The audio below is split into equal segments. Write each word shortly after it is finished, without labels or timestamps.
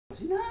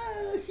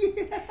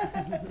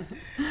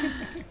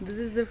This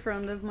is the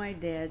front of my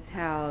dad's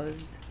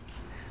house.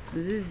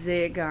 This is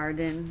their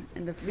garden,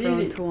 and the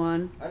front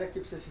one.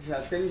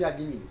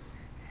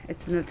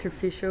 It's an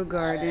artificial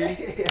garden.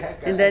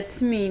 And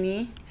that's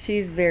Minnie.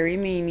 She's very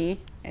Minnie,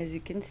 as you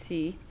can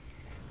see.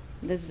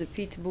 That's the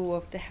pit bull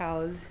of the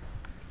house.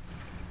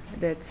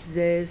 That's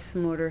this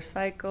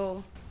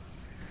motorcycle.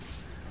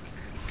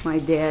 It's my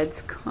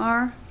dad's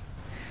car.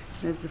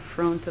 That's the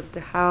front of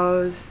the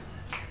house,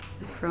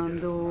 the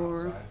front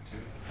door,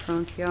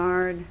 front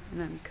yard,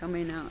 and I'm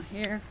coming out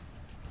here.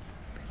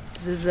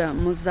 This is a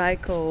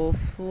mosaical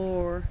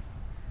floor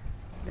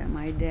that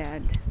my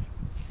dad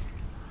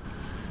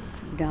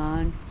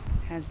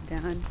has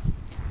done.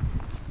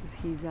 This is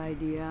his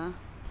idea.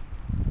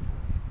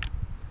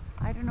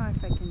 I don't know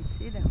if I can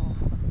see the whole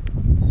house.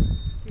 Can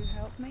you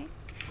help me?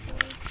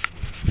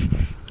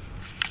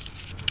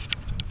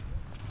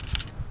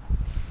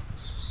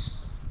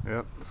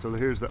 Yep, so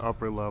here's the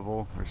upper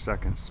level, or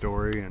second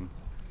story, and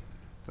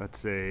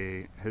that's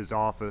his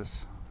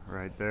office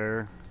right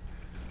there.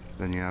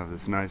 Then you have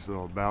this nice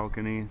little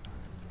balcony.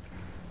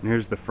 And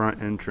here's the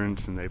front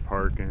entrance, and they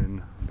park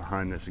in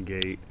behind this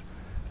gate.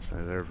 So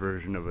their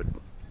version of a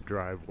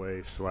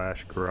driveway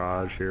slash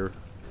garage here.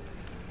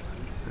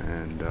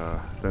 And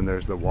then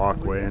there's the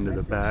walkway into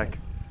the back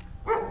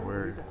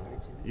where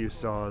you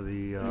saw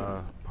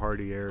the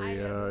party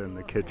area and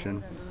the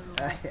kitchen.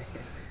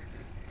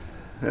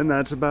 And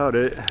that's about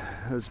it.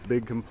 This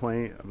big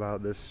complaint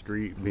about this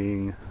street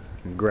being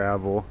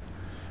gravel.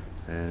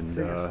 And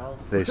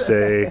they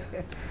say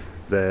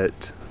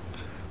that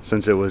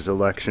since it was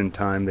election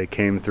time, they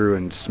came through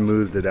and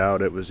smoothed it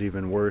out. It was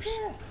even worse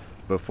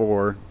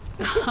before.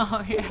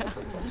 Oh, yeah.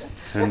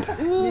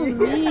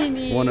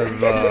 And one of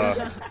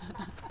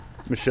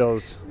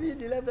Michelle's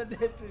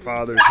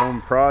father's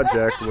home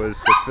project was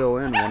to fill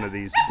in one of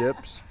these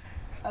dips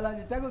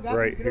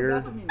right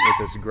here with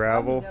this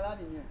gravel.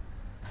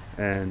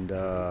 And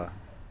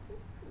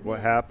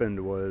what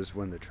happened was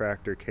when the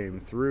tractor came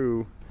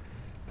through,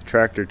 the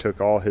tractor took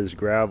all his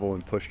gravel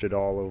and pushed it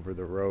all over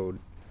the road.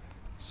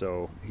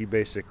 So he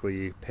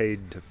basically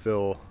paid to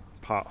fill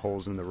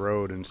potholes in the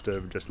road instead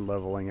of just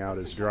leveling out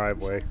his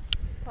driveway.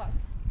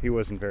 He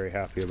wasn't very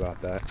happy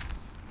about that.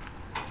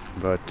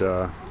 But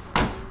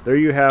there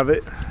you have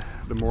it,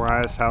 the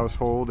Moraes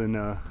household in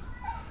a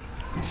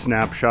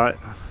snapshot.